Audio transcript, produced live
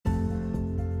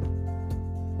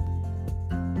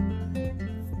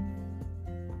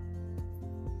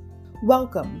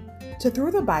Welcome to Through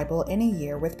the Bible in a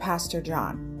Year with Pastor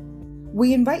John.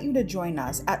 We invite you to join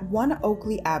us at 1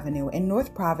 Oakley Avenue in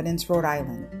North Providence, Rhode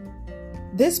Island.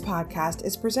 This podcast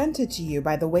is presented to you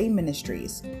by The Way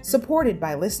Ministries, supported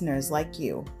by listeners like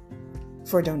you.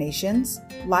 For donations,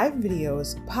 live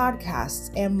videos,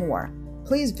 podcasts, and more,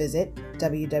 please visit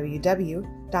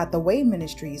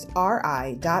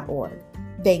www.thewayministriesri.org.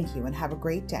 Thank you and have a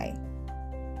great day.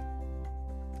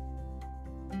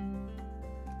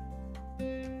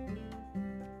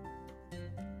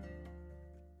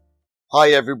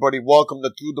 Hi everybody, welcome to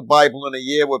Through the Bible in a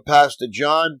Year with Pastor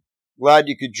John. Glad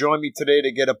you could join me today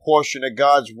to get a portion of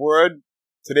God's Word.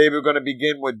 Today we're going to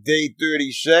begin with day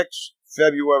 36,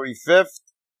 February 5th,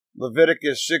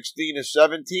 Leviticus 16 to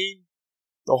 17,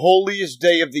 the holiest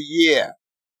day of the year.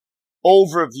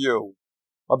 Overview.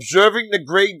 Observing the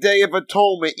great day of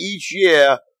atonement each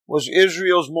year was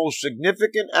Israel's most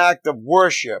significant act of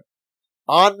worship.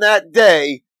 On that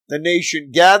day, the nation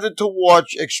gathered to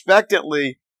watch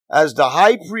expectantly as the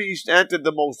high priest entered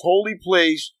the most holy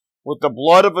place with the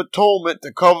blood of atonement to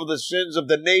cover the sins of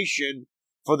the nation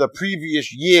for the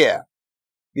previous year.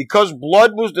 Because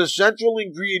blood was the central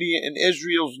ingredient in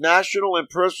Israel's national and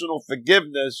personal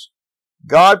forgiveness,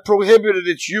 God prohibited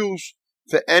its use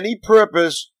for any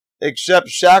purpose except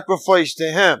sacrifice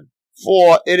to Him.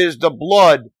 For it is the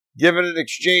blood given in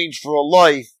exchange for a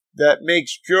life that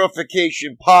makes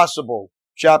purification possible.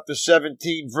 Chapter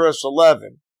 17, verse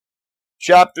 11.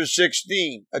 Chapter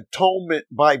 16, Atonement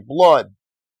by Blood,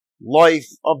 Life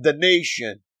of the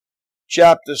Nation.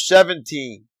 Chapter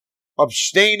 17,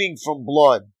 Abstaining from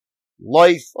Blood,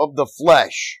 Life of the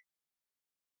Flesh.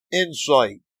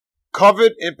 Insight.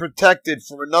 Covered and protected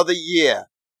for another year.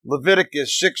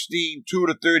 Leviticus 16,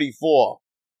 2-34.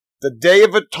 The Day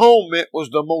of Atonement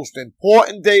was the most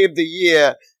important day of the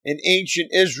year in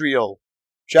ancient Israel.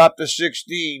 Chapter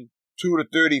 16,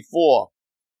 2-34.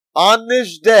 On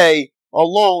this day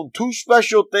alone, two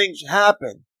special things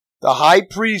happened. The high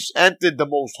priest entered the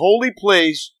most holy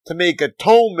place to make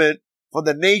atonement for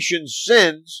the nation's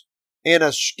sins, and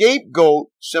a scapegoat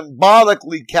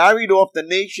symbolically carried off the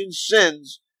nation's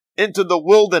sins into the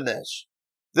wilderness.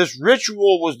 This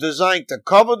ritual was designed to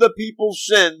cover the people's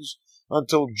sins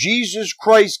until Jesus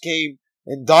Christ came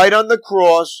and died on the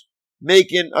cross,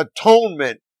 making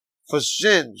atonement for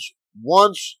sins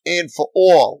once and for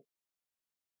all.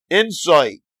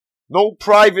 Insight. No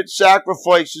private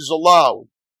sacrifices allowed.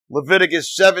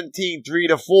 Leviticus 17,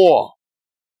 3-4.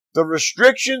 The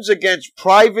restrictions against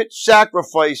private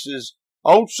sacrifices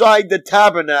outside the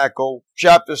tabernacle,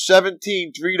 chapter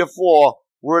 17, 3-4,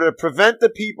 were to prevent the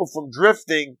people from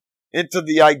drifting into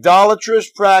the idolatrous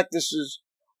practices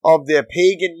of their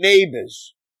pagan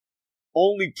neighbors.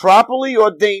 Only properly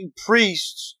ordained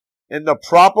priests in the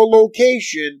proper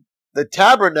location, the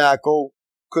tabernacle,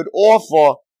 could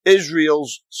offer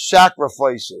Israel's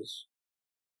sacrifices.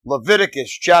 Leviticus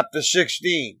chapter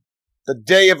 16, the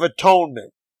Day of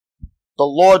Atonement. The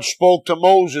Lord spoke to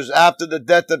Moses after the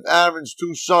death of Aaron's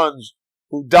two sons,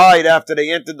 who died after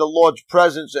they entered the Lord's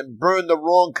presence and burned the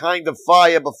wrong kind of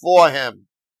fire before him.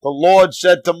 The Lord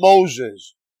said to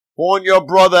Moses, "Warn your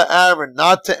brother Aaron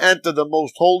not to enter the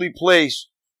most holy place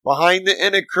behind the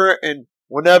inner curtain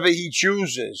whenever he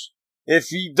chooses. If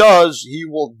he does, he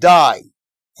will die.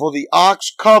 For the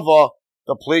ark's cover,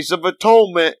 the place of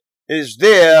atonement, is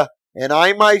there, and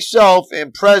I myself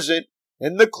am present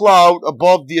in the cloud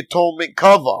above the atonement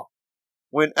cover.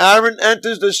 When Aaron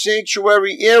enters the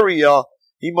sanctuary area,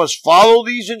 he must follow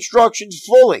these instructions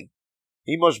fully.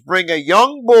 He must bring a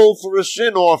young bull for a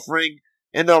sin offering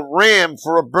and a ram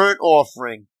for a burnt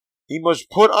offering. He must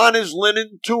put on his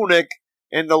linen tunic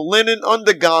and the linen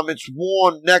undergarments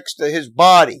worn next to his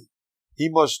body. He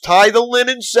must tie the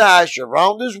linen sash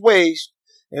around his waist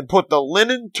and put the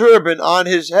linen turban on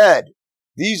his head.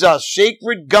 These are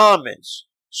sacred garments,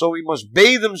 so he must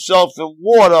bathe himself in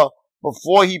water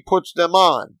before he puts them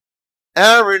on.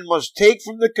 Aaron must take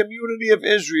from the community of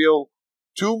Israel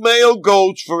 2 male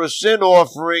goats for a sin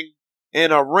offering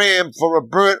and a ram for a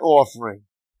burnt offering.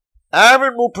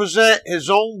 Aaron will present his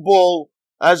own bull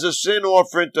as a sin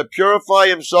offering to purify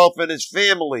himself and his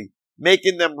family,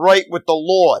 making them right with the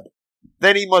Lord.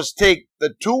 Then he must take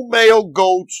the 2 male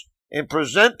goats and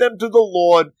present them to the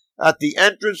Lord at the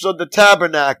entrance of the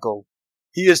tabernacle.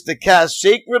 He is to cast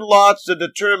sacred lots to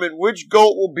determine which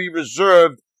goat will be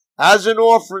reserved as an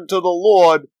offering to the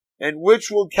Lord and which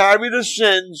will carry the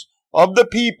sins of the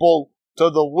people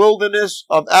to the wilderness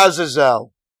of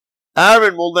Azazel.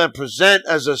 Aaron will then present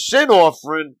as a sin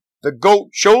offering the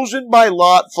goat chosen by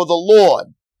lot for the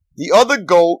Lord. The other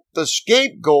goat, the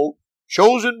scapegoat,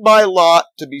 chosen by lot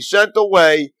to be sent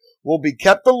away, will be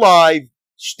kept alive,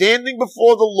 standing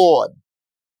before the Lord.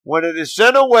 When it is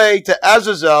sent away to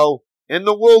Azazel in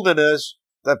the wilderness,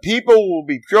 the people will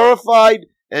be purified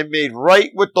and made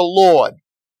right with the Lord.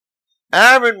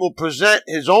 Aaron will present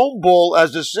his own bull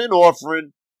as a sin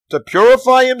offering to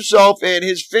purify himself and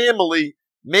his family,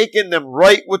 making them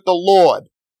right with the Lord.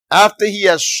 After he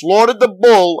has slaughtered the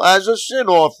bull as a sin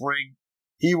offering,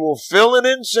 he will fill an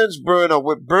incense burner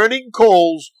with burning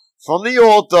coals from the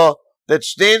altar that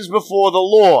stands before the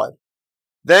Lord.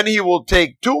 Then he will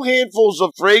take 2 handfuls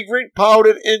of fragrant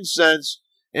powdered incense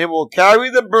and will carry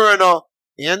the burner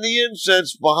and the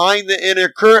incense behind the inner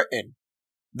curtain.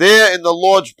 There in the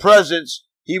Lord's presence,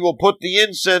 he will put the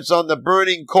incense on the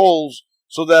burning coals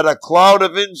so that a cloud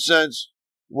of incense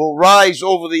will rise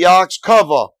over the ark's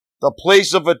cover, the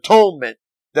place of atonement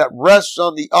that rests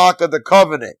on the Ark of the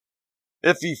Covenant.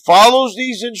 If he follows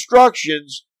these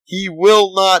instructions, he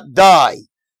will not die.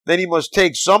 Then he must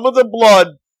take some of the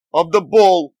blood of the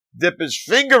bull, dip his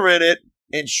finger in it,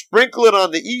 and sprinkle it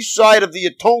on the east side of the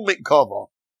atonement cover.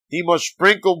 He must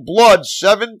sprinkle blood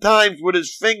 7 times with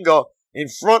his finger in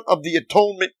front of the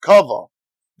atonement cover.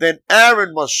 Then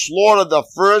Aaron must slaughter the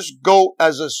first goat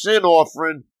as a sin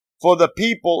offering for the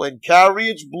people and carry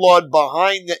its blood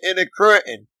behind the inner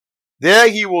curtain. There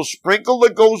he will sprinkle the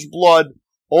goat's blood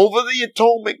over the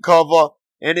atonement cover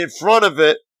and in front of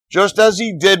it, just as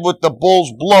he did with the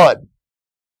bull's blood.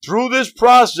 Through this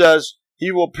process,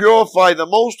 he will purify the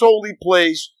most holy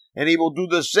place, and he will do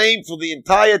the same for the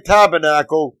entire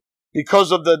tabernacle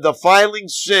because of the defiling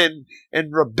sin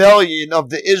and rebellion of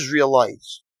the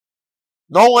Israelites.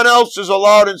 No one else is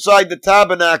allowed inside the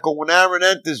tabernacle when Aaron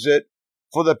enters it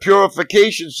for the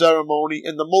purification ceremony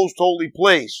in the most holy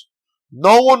place.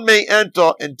 No one may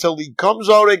enter until he comes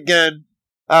out again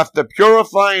after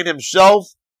purifying himself,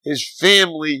 his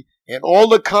family, and all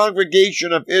the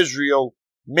congregation of Israel,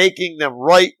 making them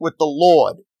right with the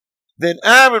Lord. Then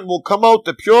Aaron will come out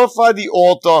to purify the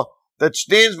altar that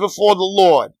stands before the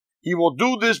Lord. He will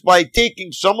do this by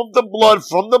taking some of the blood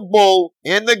from the bull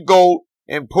and the goat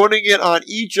and putting it on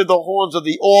each of the horns of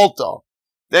the altar.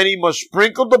 Then he must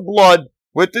sprinkle the blood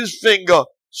with his finger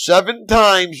 7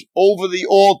 times over the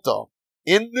altar.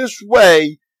 In this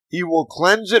way, he will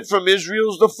cleanse it from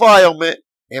Israel's defilement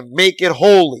and make it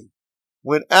holy.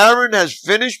 When Aaron has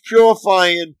finished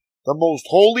purifying the most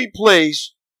holy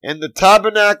place and the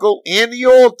tabernacle and the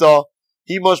altar,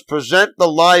 he must present the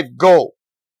live goat.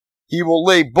 He will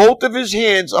lay both of his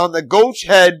hands on the goat's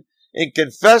head and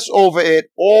confess over it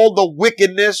all the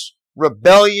wickedness,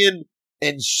 rebellion,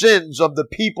 and sins of the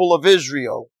people of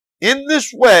Israel. In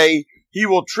this way, he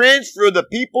will transfer the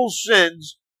people's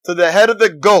sins to the head of the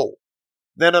goat.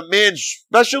 Then a man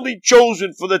specially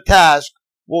chosen for the task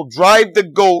will drive the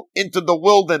goat into the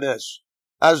wilderness.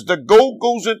 As the goat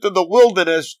goes into the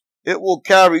wilderness, it will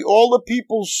carry all the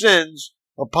people's sins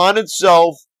upon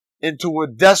itself into a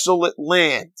desolate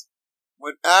land.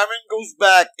 When Aaron goes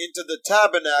back into the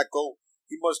tabernacle,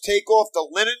 he must take off the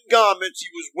linen garments he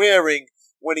was wearing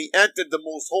when he entered the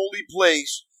most holy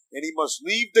place, and he must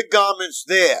leave the garments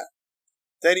there.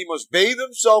 Then he must bathe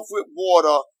himself with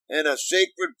water in a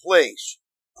sacred place,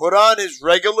 put on his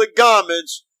regular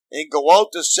garments, and go out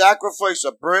to sacrifice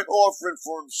a burnt offering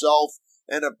for himself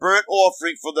and a burnt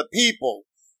offering for the people.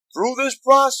 Through this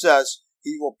process,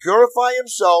 he will purify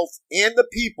himself and the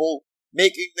people,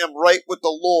 making them right with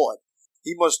the Lord.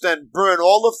 He must then burn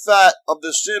all the fat of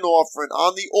the sin offering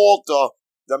on the altar.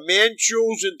 The man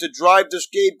chosen to drive the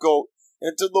scapegoat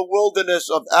into the wilderness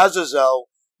of Azazel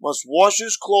must wash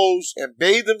his clothes and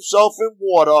bathe himself in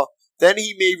water. Then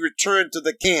he may return to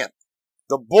the camp.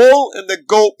 The bull and the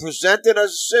goat presented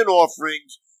as sin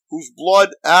offerings, whose blood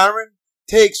Aaron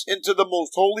takes into the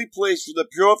most holy place for the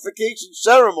purification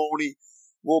ceremony,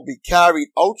 will be carried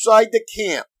outside the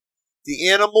camp. The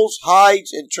animals'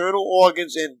 hides, internal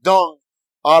organs, and dung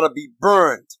are to be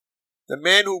burned. The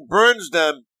man who burns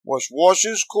them must wash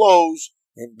his clothes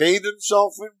and bathe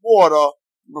himself in water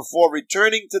before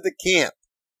returning to the camp.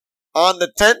 On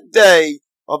the 10th day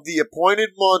of the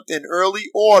appointed month in early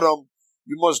autumn,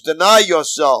 you must deny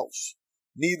yourselves.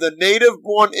 Neither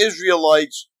native-born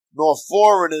Israelites nor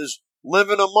foreigners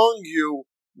living among you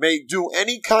may do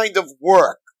any kind of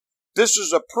work. This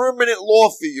is a permanent law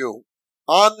for you.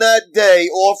 On that day,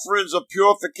 offerings of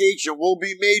purification will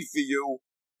be made for you,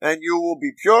 and you will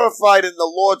be purified in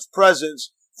the Lord's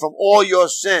presence from all your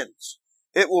sins.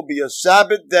 It will be a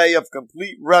Sabbath day of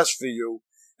complete rest for you,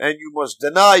 and you must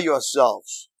deny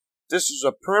yourselves. This is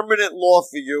a permanent law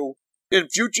for you. In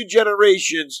future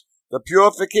generations, the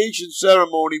purification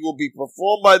ceremony will be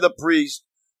performed by the priest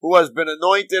who has been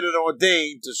anointed and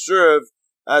ordained to serve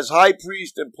as high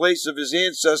priest in place of his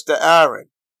ancestor Aaron.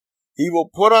 He will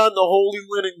put on the holy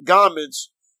linen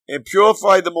garments and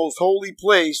purify the most holy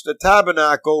place, the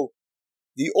tabernacle,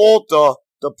 the altar,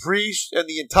 the priest, and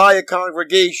the entire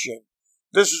congregation.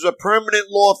 This is a permanent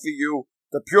law for you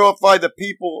to purify the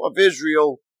people of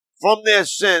Israel from their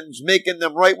sins, making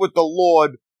them right with the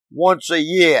Lord once a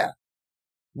year.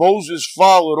 Moses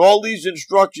followed all these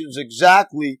instructions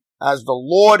exactly as the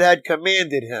Lord had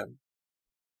commanded him.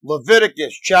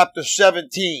 Leviticus chapter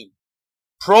 17.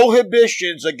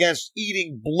 Prohibitions against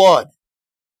eating blood.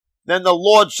 Then the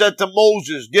Lord said to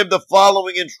Moses, give the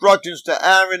following instructions to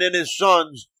Aaron and his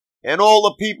sons and all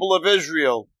the people of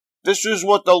Israel. This is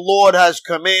what the Lord has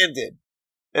commanded.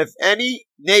 If any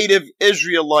native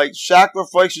Israelite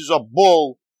sacrifices a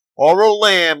bull or a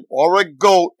lamb or a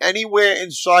goat anywhere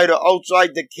inside or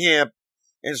outside the camp,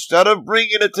 instead of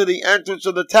bringing it to the entrance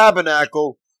of the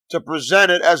tabernacle to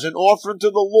present it as an offering to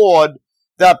the Lord,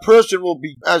 that person will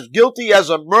be as guilty as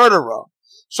a murderer.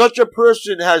 Such a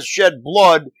person has shed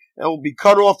blood and will be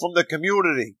cut off from the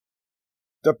community.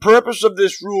 The purpose of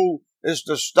this rule is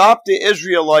to stop the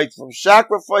Israelites from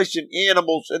sacrificing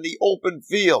animals in the open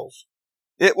fields.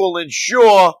 It will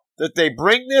ensure that they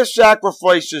bring their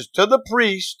sacrifices to the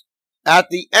priest at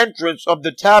the entrance of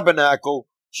the tabernacle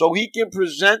so he can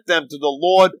present them to the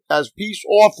Lord as peace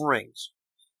offerings.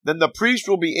 Then the priest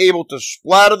will be able to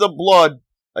splatter the blood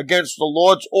against the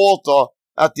Lord's altar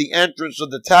at the entrance of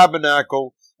the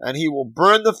tabernacle, and he will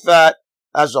burn the fat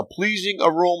as a pleasing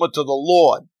aroma to the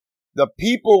Lord. The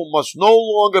people must no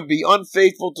longer be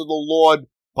unfaithful to the Lord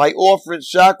by offering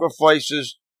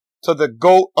sacrifices to the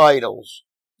goat idols.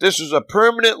 This is a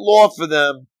permanent law for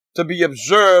them to be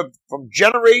observed from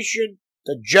generation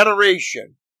to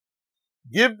generation.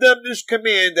 Give them this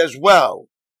command as well.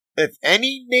 If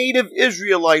any native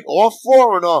Israelite or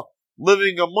foreigner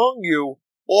living among you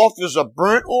offers a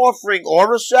burnt offering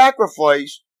or a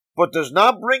sacrifice, but does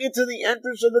not bring it to the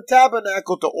entrance of the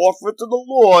tabernacle to offer it to the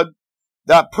Lord,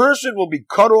 that person will be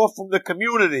cut off from the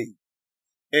community.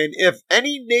 And if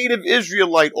any native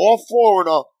Israelite or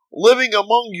foreigner living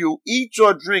among you eats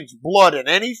or drinks blood in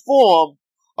any form,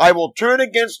 I will turn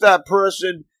against that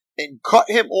person and cut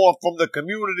him off from the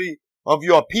community of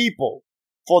your people.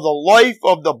 For the life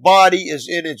of the body is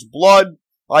in its blood.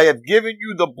 I have given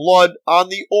you the blood on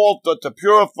the altar to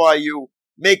purify you,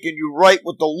 making you right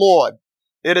with the Lord.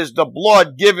 It is the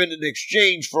blood given in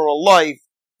exchange for a life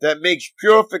that makes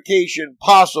purification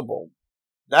possible.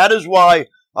 That is why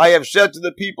I have said to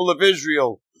the people of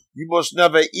Israel, you must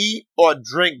never eat or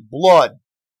drink blood,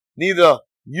 neither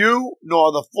you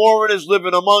nor the foreigners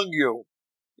living among you.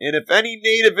 And if any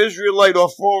native Israelite or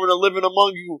foreigner living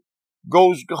among you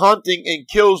goes hunting and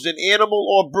kills an animal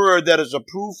or bird that is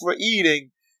approved for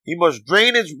eating, he must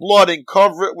drain its blood and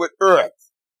cover it with earth.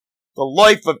 The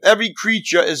life of every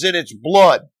creature is in its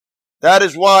blood. That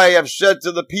is why I have said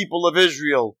to the people of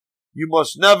Israel, you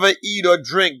must never eat or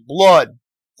drink blood,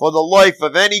 for the life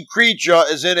of any creature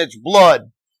is in its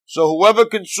blood. So whoever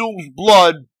consumes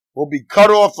blood will be cut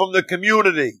off from the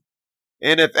community.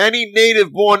 And if any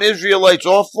native-born Israelites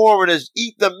or foreigners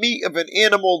eat the meat of an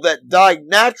animal that died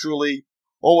naturally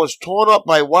or was torn up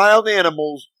by wild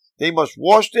animals, they must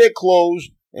wash their clothes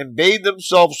and bathe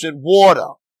themselves in water.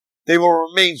 They will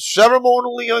remain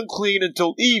ceremonially unclean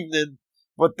until evening,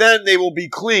 but then they will be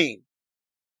clean.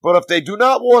 But if they do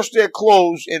not wash their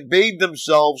clothes and bathe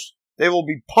themselves, they will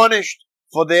be punished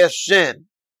for their sin.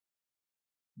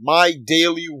 My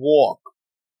daily walk.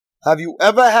 Have you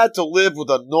ever had to live with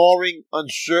a gnawing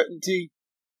uncertainty,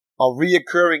 a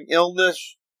reoccurring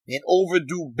illness, an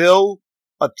overdue bill,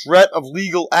 a threat of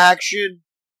legal action?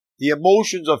 The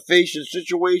emotions of facing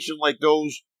situations like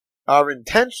those are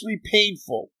intensely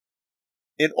painful.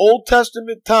 In Old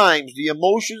Testament times, the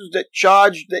emotions that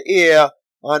charged the air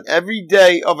on every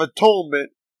day of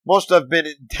atonement must have been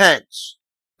intense.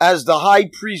 As the high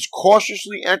priest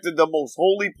cautiously entered the most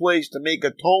holy place to make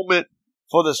atonement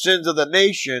for the sins of the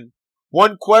nation,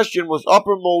 one question was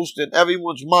uppermost in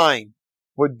everyone's mind.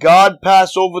 Would God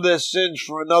pass over their sins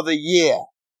for another year?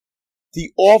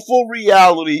 The awful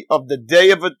reality of the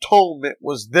Day of Atonement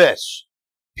was this.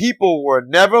 People were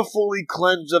never fully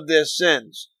cleansed of their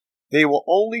sins. They were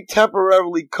only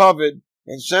temporarily covered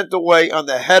and sent away on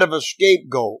the head of a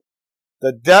scapegoat.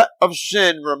 The debt of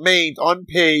sin remained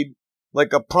unpaid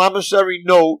like a promissory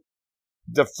note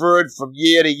deferred from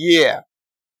year to year.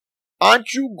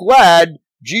 Aren't you glad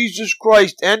Jesus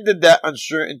Christ ended that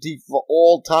uncertainty for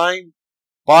all time?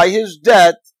 By his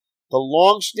death, the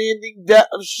long-standing debt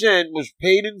of sin was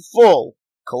paid in full.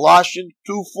 Colossians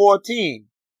 2:14.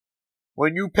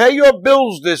 When you pay your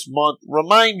bills this month,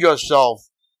 remind yourself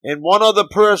and one other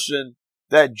person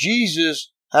that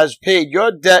Jesus has paid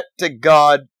your debt to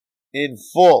God in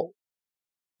full.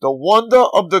 The wonder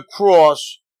of the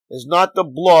cross is not the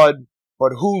blood,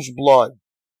 but whose blood?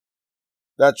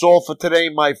 That's all for today,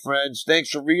 my friends. Thanks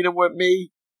for reading with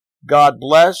me. God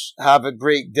bless. Have a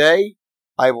great day.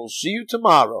 I will see you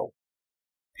tomorrow.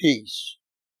 Peace.